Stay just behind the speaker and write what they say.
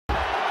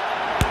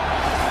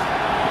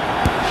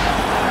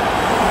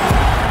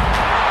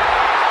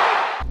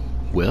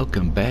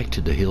Welcome back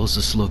to the Hills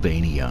of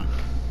Slovenia.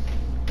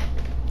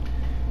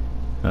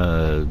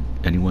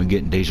 Anyone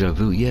getting deja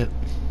vu yet?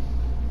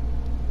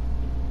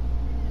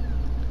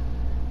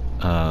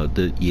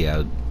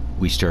 Yeah,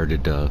 we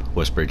started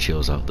Westbridge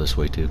Hills out this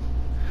way too.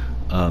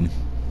 But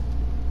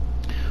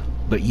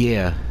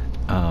yeah,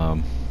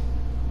 all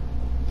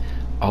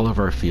of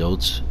our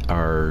fields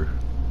are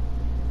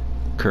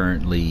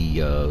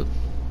currently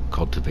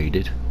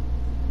cultivated.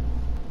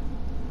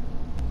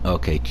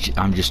 Okay,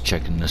 I'm just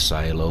checking the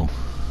silo.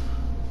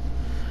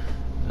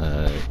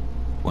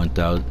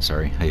 1,000.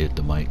 Sorry, I hit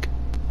the mic.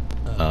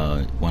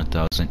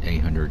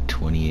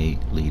 1,828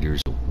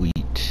 liters of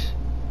wheat,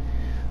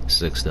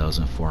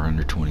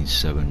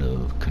 6,427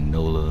 of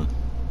canola,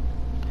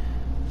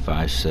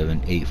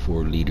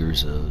 5,784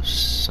 liters of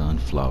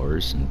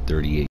sunflowers, and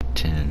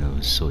 3,810 of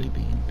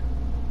soybean.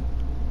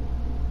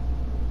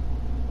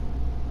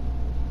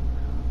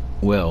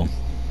 Well,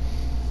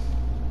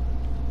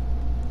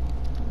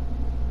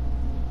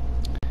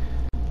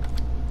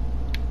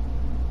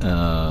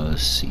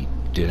 let's see.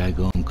 Did I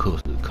go and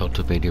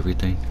cultivate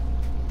everything?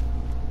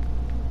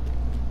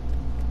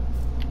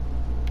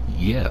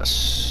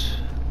 Yes,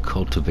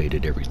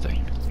 cultivated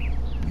everything.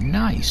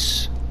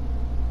 Nice.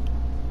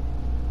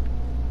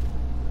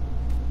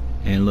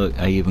 And look,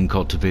 I even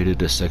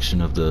cultivated a section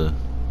of the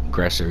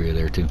grass area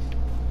there too.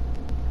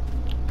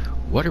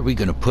 What are we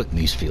gonna put in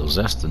these fields?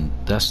 That's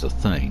the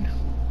thing.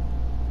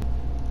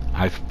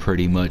 I've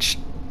pretty much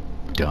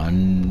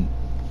done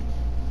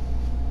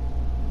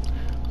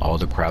all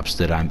the crops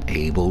that I'm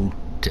able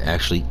to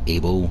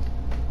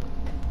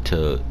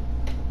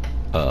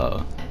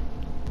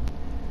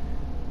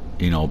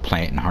you know,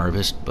 plant and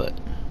harvest, but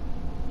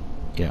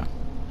yeah.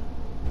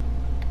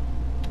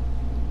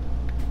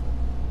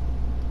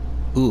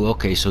 Ooh,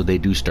 okay, so they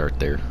do start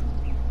there.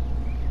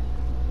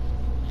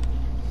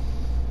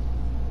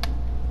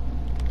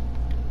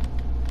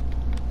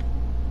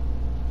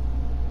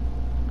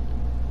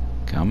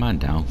 Come on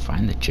down,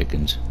 find the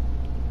chickens.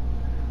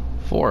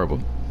 4 of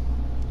them.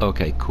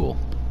 Okay, cool.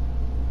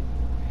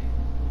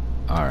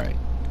 Alright.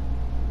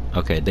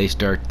 Okay, they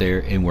start there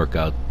and work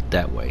out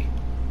that way.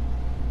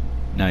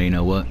 Now, you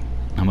know what?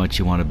 How much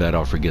you want to bet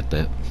I'll forget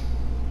that?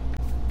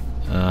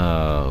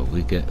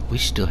 We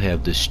still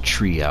have this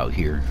tree out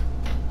here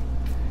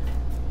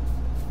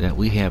that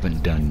we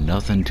haven't done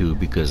nothing to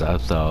because I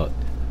thought,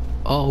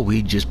 oh,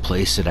 we just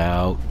place it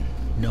out.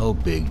 No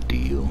big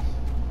deal.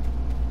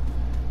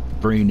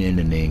 Bring in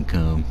an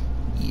income.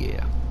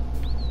 Yeah.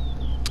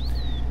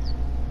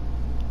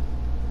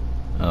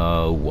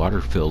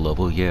 Water fill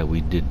level, yeah,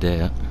 we did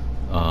that.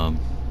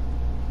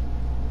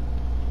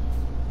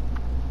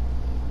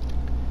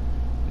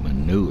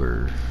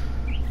 Manure.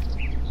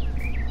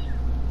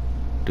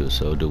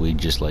 Do we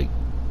just like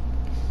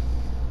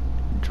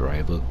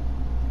drive up?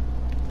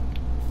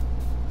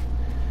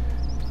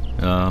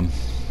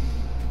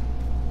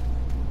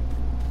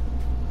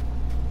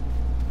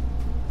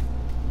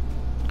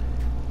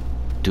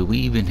 Do we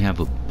even have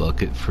a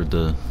bucket for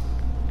the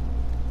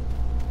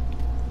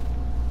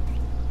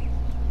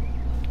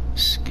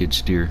skid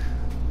steer?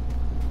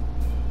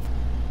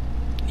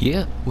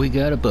 Yeah, we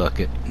got a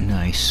bucket.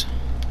 Nice.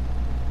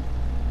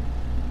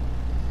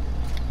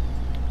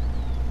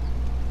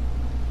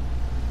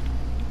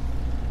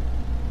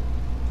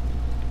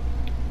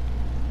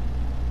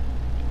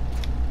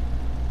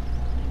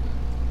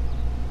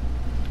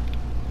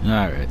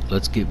 Alright,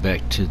 let's get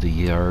back to the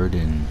yard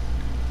and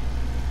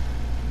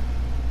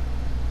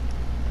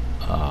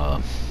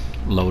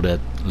load up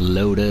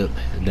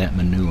that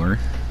manure.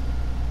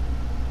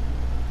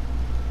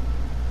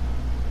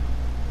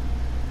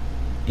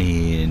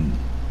 And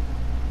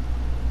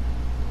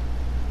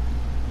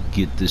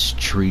get this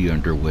tree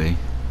underway.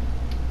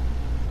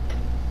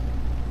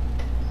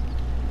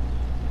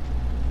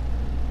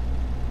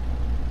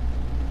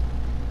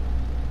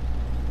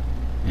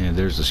 And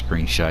there's a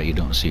screenshot you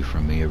don't see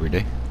from me every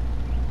day.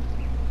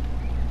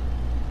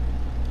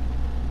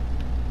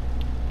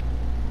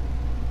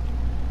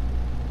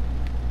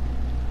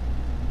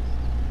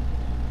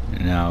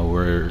 Now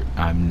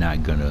I'm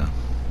not gonna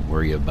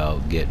worry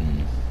about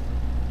getting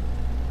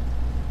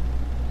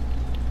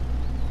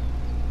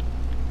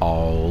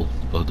all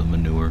of the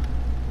manure,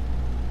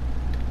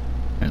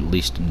 at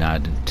least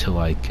not until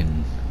I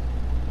can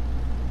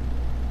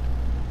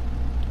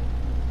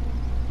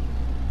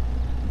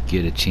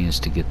get a chance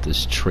to get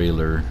this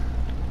trailer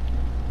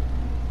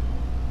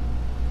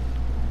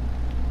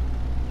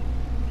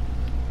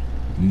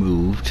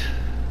moved,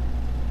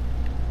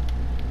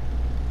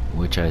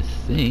 which I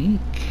think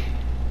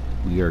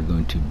we are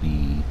going to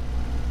be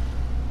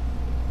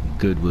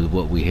good with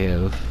what we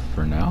have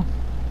for now.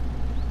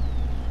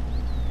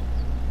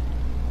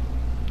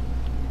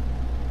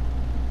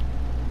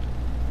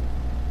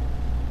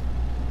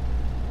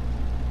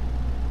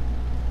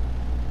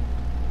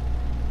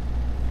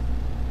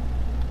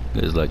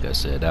 Because like I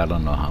said, I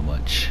don't know how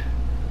much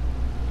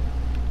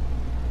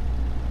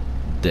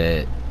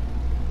that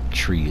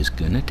tree is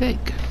gonna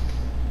take.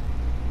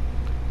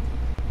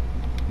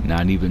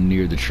 Not even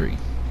near the tree.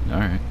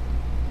 Alright.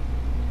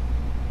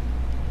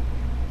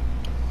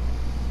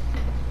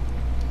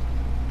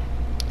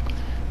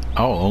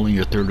 Oh, only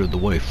a third of the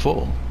way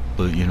full.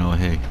 But you know,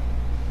 hey,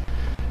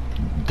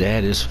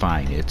 that is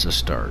fine. It's a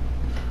start.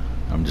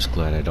 I'm just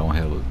glad I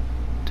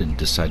didn't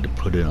decide to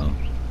put in a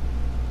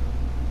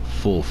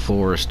full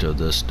forest of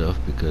this stuff,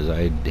 because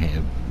I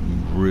have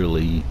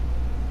really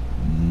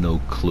no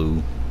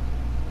clue.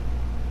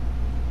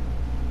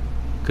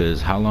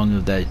 Because how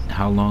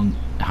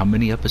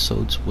many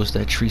episodes was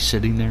that tree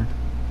sitting there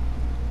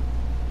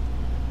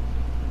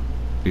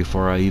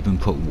before I even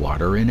put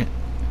water in it?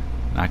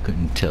 I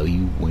couldn't tell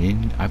you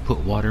when I put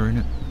water in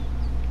it.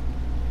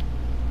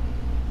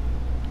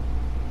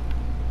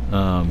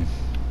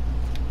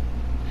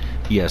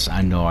 Yes,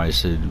 I know I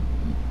said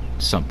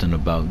something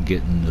about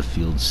getting the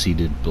field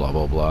seeded, blah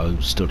blah blah.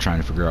 I'm still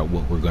trying to figure out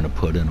what we're going to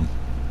put in them.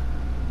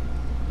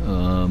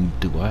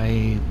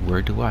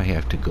 Where do I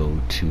have to go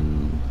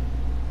to?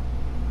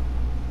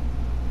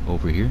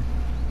 Over here?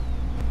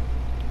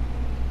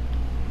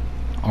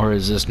 Or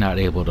is this not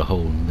able to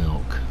hold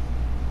milk?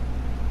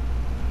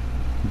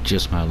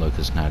 Just my luck,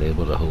 is not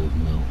able to hold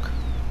milk.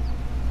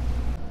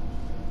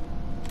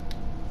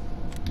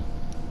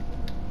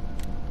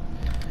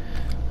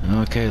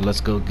 Okay,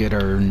 let's go get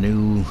our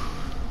new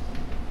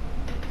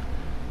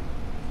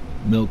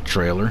milk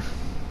trailer.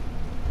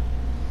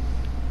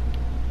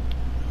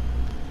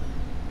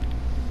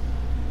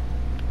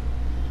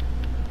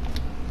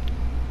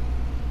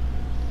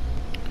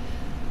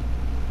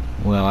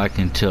 Well, I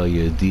can tell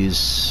you,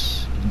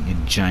 these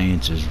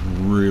giants is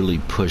really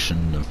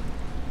pushing the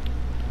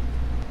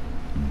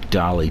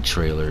dolly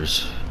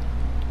trailers.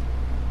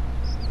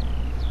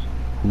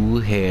 Who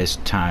has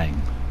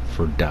time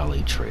for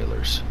dolly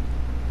trailers?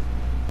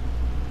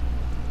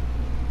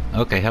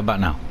 Okay, how about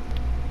now?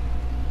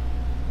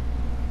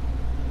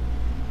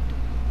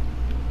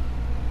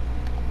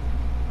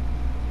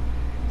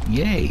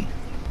 Yay!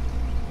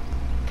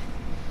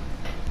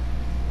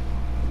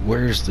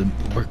 Where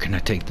can I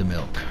take the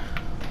milk?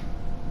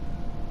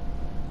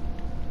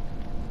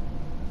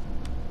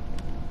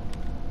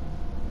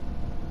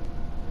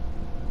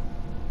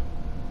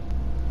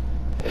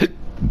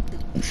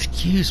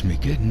 Excuse me,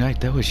 good night,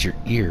 that was your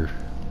ear.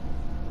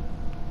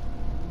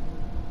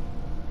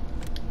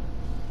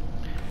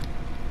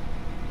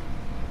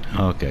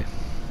 Okay.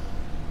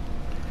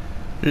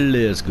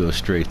 Let's go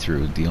straight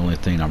through. The only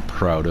thing I'm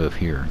proud of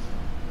here.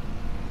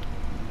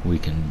 We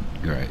can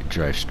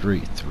drive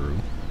straight through.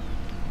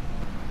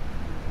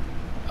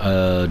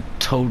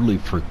 Totally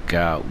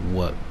forgot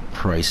what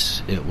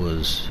price it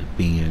was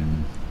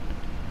being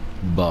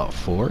bought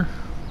for.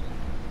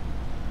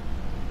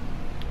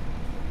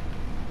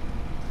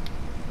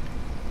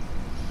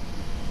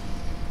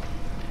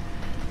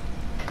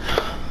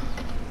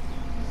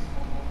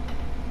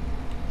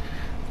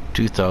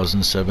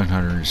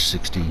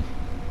 $2,760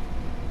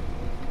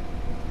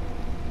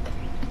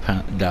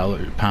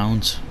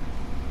 pounds.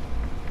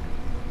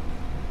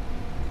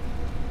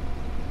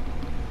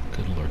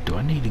 Good Lord, do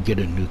I need to get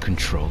a new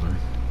controller?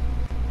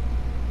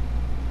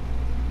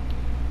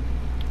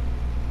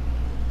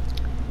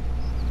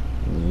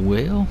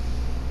 Well,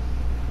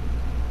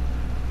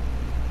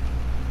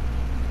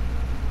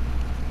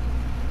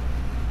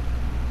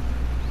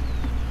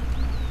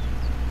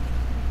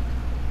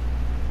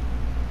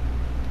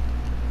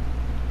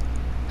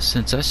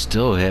 since I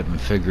still haven't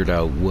figured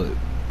out what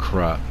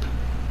crop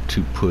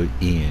to put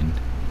in,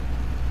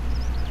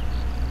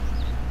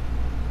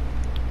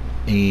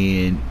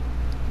 and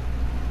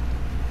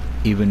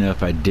even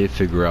if I did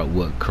figure out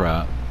what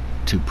crop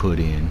to put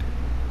in,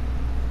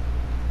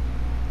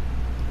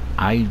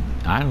 I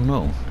don't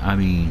know. I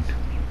mean,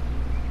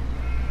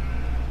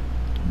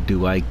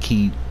 do I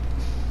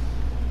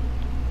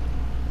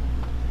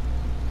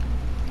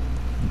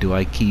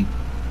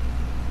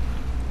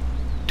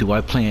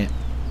plant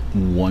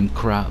one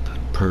crop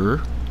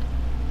per?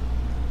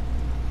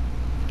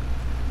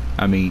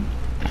 I mean,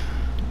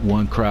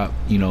 one crop,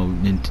 you know,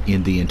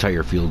 in the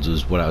entire fields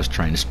is what I was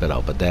trying to spit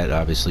out, but that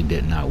obviously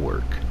did not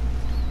work.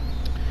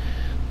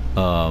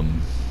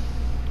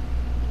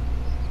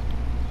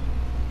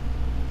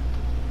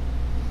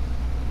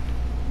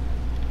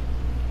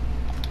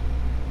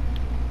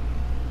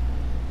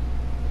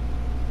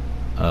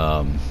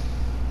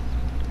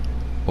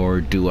 Or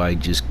do I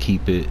just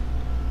keep it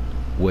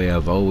way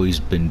I've always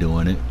been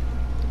doing it?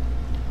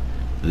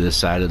 This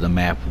side of the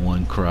map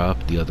one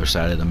crop, the other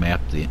side of the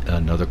map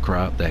another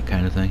crop, that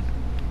kind of thing.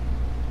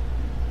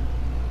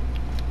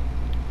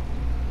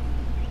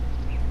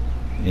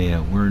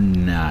 Yeah, we're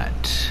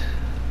not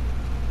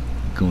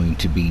going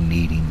to be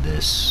needing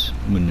this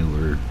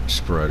manure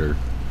spreader.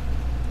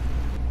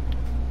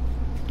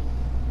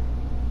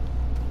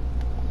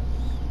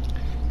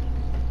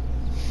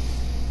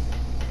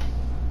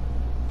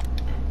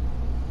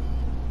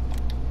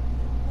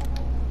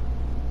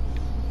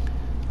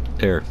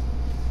 There.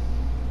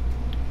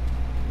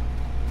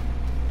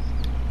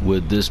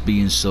 With this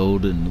being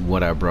sold and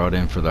what I brought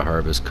in for the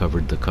harvest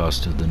covered the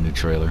cost of the new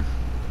trailer.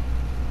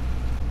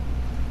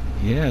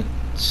 Yeah,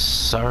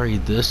 sorry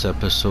this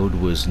episode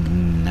was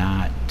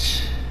not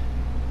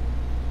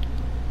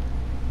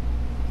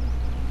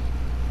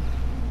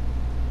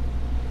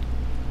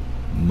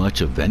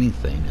much of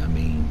anything. I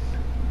mean,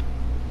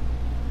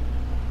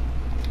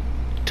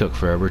 took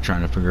forever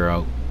trying to figure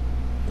out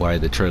why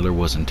the trailer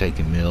wasn't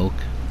taking milk.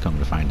 Come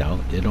to find out,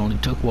 it only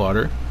took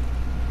water.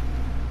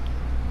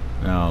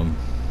 I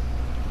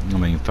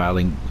mean,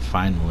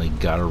 finally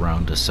got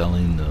around to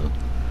selling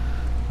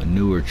a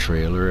newer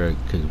trailer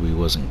because we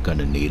wasn't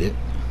gonna need it.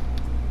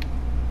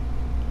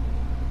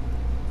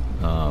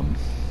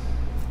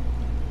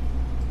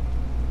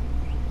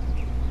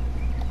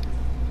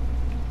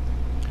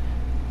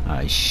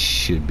 I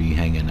should be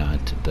hanging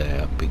on to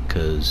that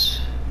because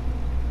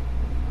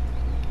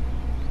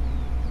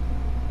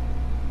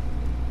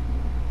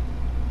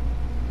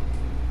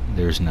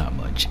there's not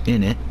much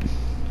in it.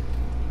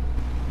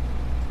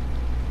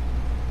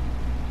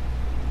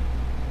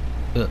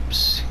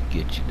 Oops,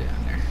 get you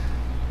down there.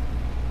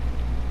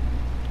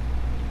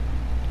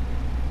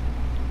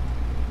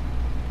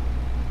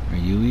 Are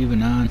you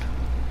even on?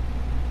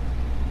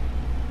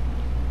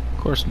 Of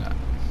course not.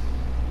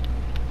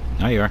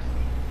 Now you are.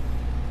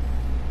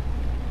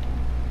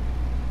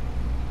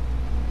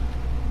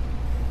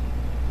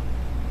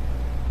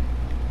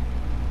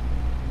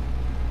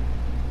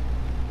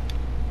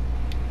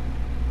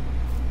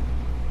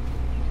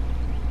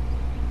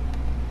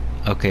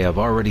 Okay, I've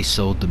already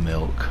sold the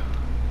milk.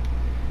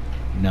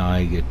 Now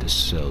I get to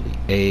sell the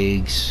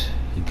eggs.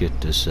 I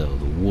get to sell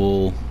the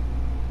wool.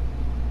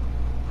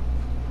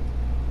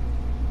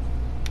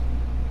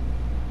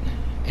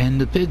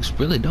 And the pigs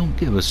really don't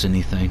give us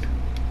anything.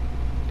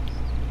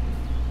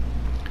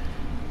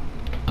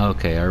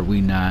 Okay, are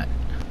we not?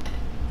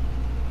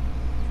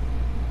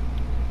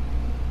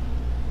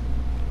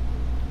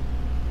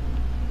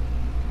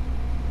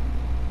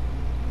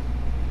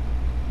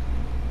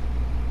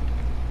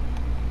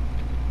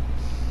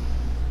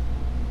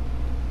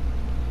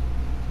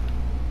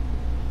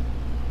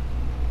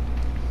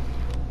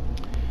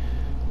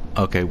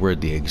 Okay, where'd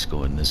the eggs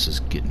go? And this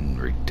is getting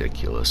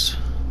ridiculous.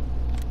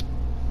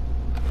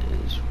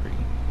 It is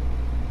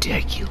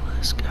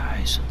ridiculous,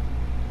 guys.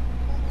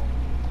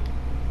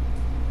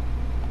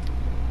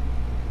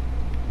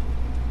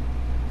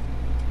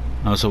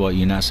 Oh, so what,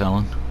 you not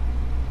selling?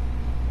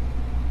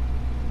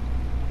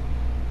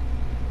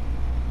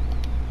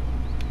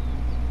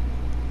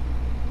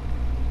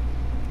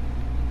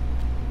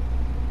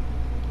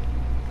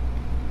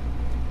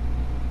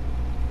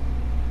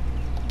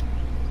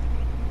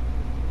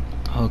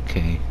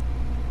 Okay.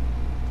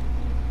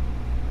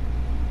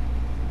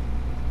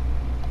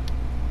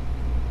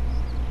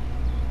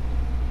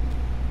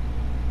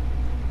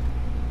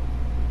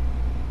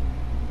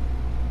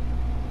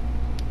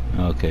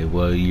 Okay,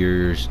 well,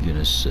 you're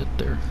gonna sit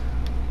there.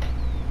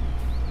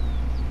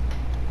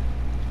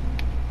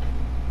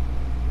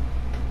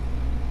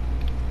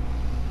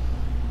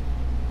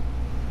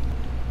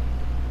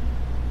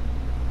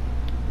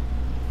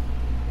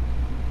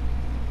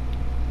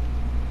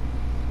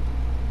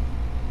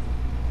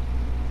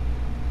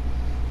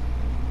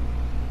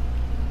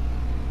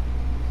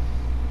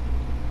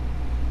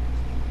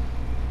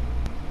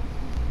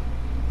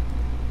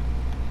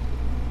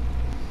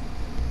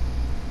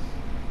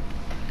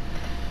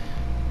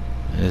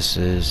 This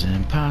is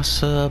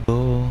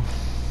impossible.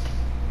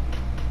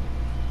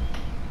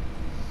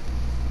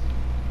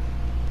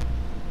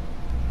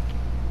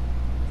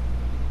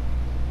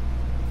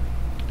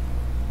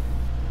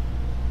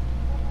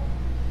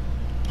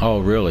 Oh,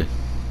 really?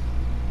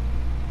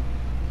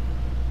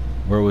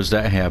 Where was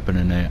that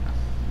happening at?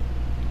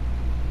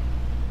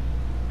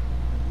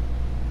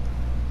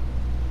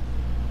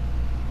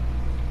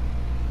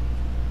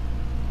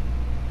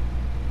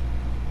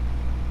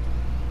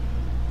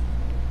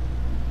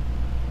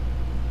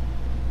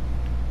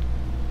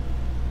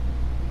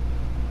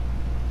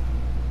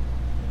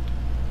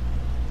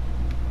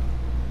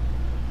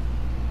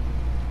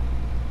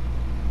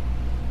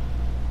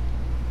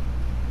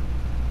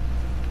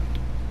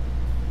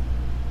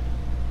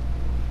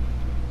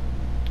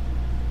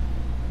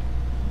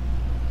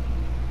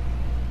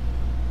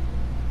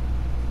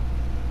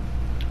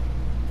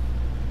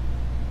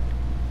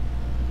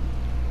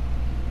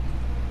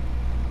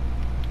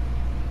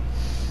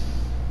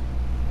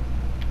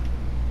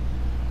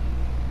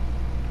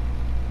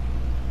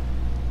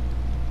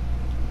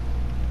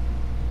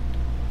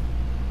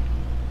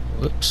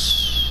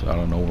 Whoops, I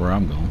don't know where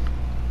I'm going.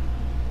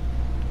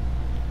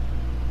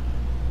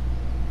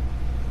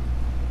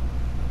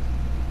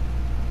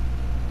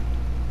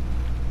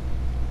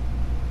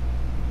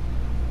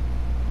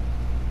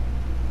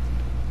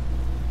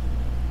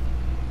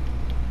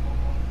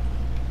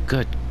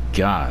 Good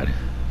God.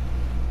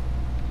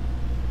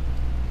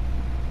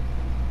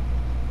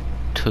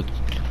 Took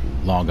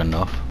long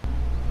enough.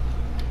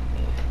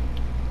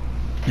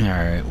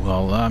 Alright,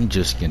 well, I'm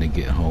just gonna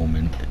get home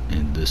and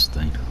end this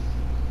thing.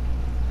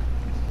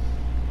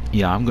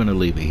 Yeah, I'm gonna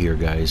leave it here,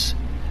 guys.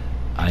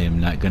 I am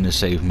not gonna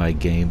save my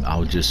game.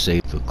 I'll just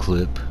save the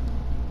clip.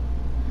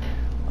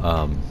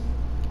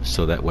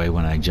 So that way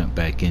when I jump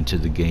back into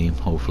the game,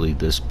 hopefully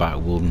this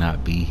bot will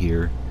not be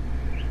here.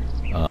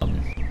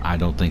 I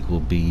don't think we'll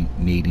be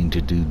needing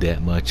to do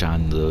that much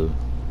on the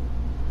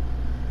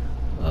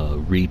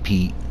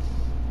repeat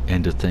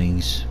into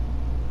things.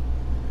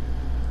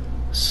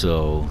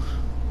 So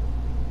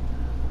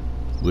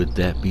with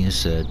that being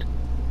said,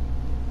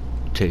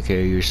 take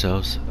care of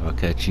yourselves. I'll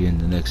catch you in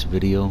the next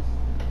video.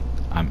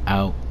 I'm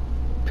out.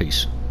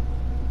 Peace.